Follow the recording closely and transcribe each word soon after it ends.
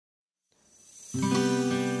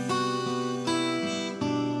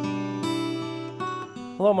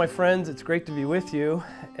Hello, my friends. It's great to be with you.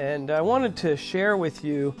 And I wanted to share with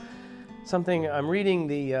you something. I'm reading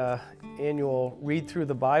the annual Read Through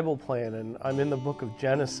the Bible plan, and I'm in the book of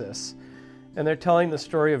Genesis. And they're telling the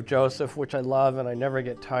story of Joseph, which I love and I never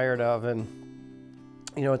get tired of. And,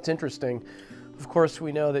 you know, it's interesting. Of course,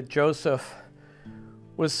 we know that Joseph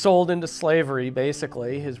was sold into slavery,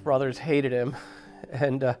 basically. His brothers hated him,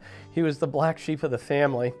 and he was the black sheep of the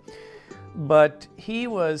family. But he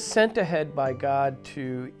was sent ahead by God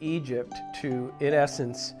to Egypt to, in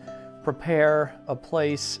essence, prepare a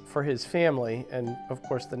place for his family and, of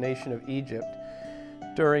course, the nation of Egypt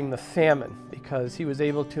during the famine, because he was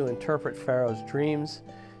able to interpret Pharaoh's dreams,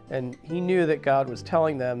 and he knew that God was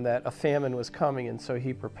telling them that a famine was coming, and so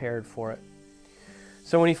he prepared for it.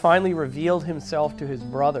 So when he finally revealed himself to his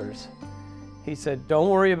brothers, he said, "Don't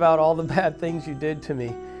worry about all the bad things you did to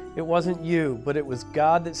me. It wasn't you, but it was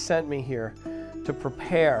God that sent me here to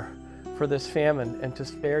prepare for this famine and to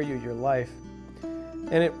spare you your life."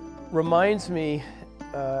 And it reminds me,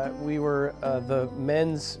 we were the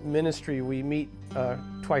men's ministry. We meet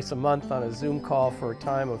twice a month on a Zoom call for a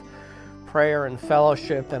time of prayer and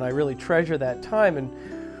fellowship, and I really treasure that time. And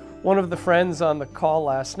one of the friends on the call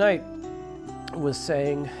last night was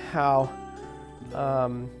saying how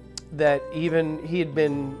that even he'd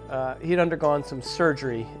undergone some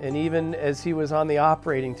surgery, and even as he was on the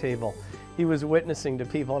operating table, he was witnessing to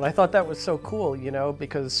people. And I thought that was so cool, you know,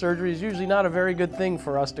 because surgery is usually not a very good thing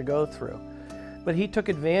for us to go through. But he took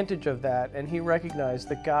advantage of that, and he recognized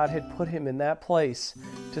that God had put him in that place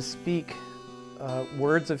to speak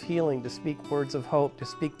words of healing, to speak words of hope, to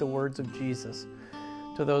speak the words of Jesus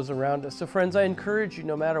to those around us. So friends, I encourage you,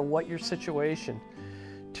 no matter what your situation,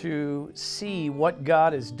 to see what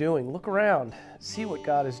God is doing. Look around, see what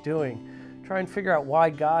God is doing. Try and figure out why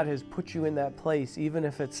God has put you in that place, even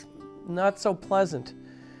if it's not so pleasant.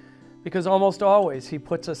 Because almost always He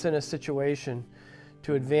puts us in a situation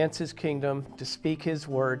to advance His kingdom, to speak His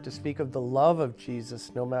word, to speak of the love of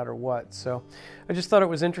Jesus no matter what. So I just thought it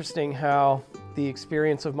was interesting how the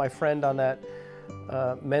experience of my friend on that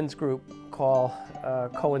men's group call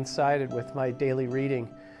coincided with my daily reading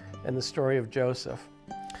and the story of Joseph.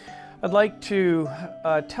 I'd like to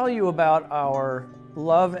tell you about our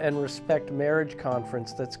Love and Respect Marriage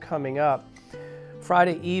Conference that's coming up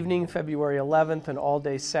Friday evening, February 11th, and all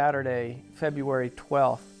day Saturday, February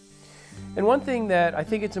 12th. And one thing that I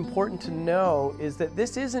think it's important to know is that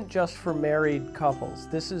this isn't just for married couples.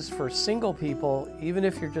 This is for single people, even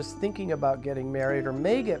if you're just thinking about getting married or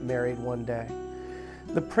may get married one day.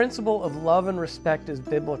 The principle of love and respect is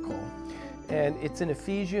biblical. And it's in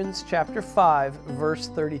Ephesians chapter 5, verse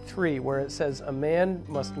 33, where it says, "A man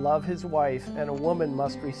must love his wife and a woman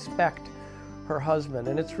must respect her husband."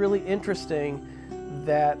 And it's really interesting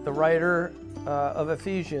that the writer of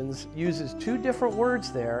Ephesians uses two different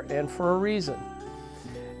words there, and for a reason.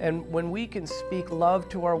 And when we can speak love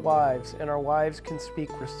to our wives and our wives can speak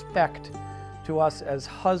respect to us as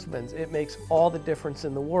husbands, it makes all the difference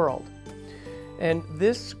in the world. And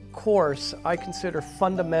this course I consider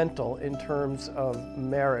fundamental in terms of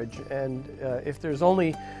marriage. And if there's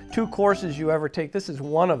only two courses you ever take, this is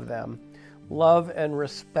one of them: love and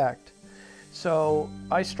respect. So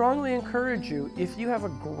I strongly encourage you, if you have a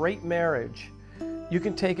great marriage, you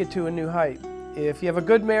can take it to a new height. If you have a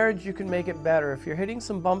good marriage, you can make it better. If you're hitting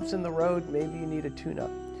some bumps in the road, maybe you need a tune-up.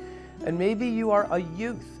 And maybe you are a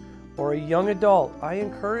youth or a young adult. I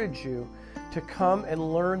encourage you to come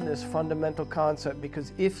and learn this fundamental concept,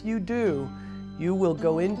 because if you do, you will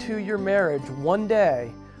go into your marriage one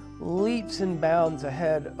day leaps and bounds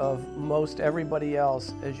ahead of most everybody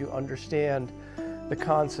else as you understand the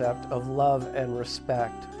concept of love and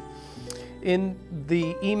respect. In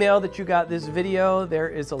the email that you got this video, there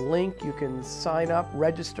is a link. You can sign up,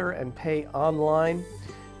 register, and pay online.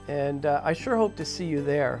 And I sure hope to see you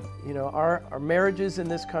there. You know, our marriages in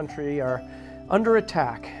this country are under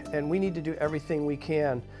attack, and we need to do everything we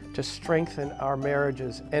can to strengthen our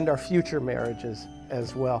marriages and our future marriages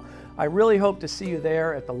as well. I really hope to see you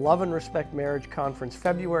there at the Love and Respect Marriage Conference,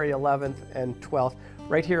 February 11th and 12th,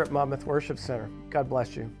 right here at Monmouth Worship Center. God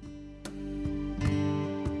bless you.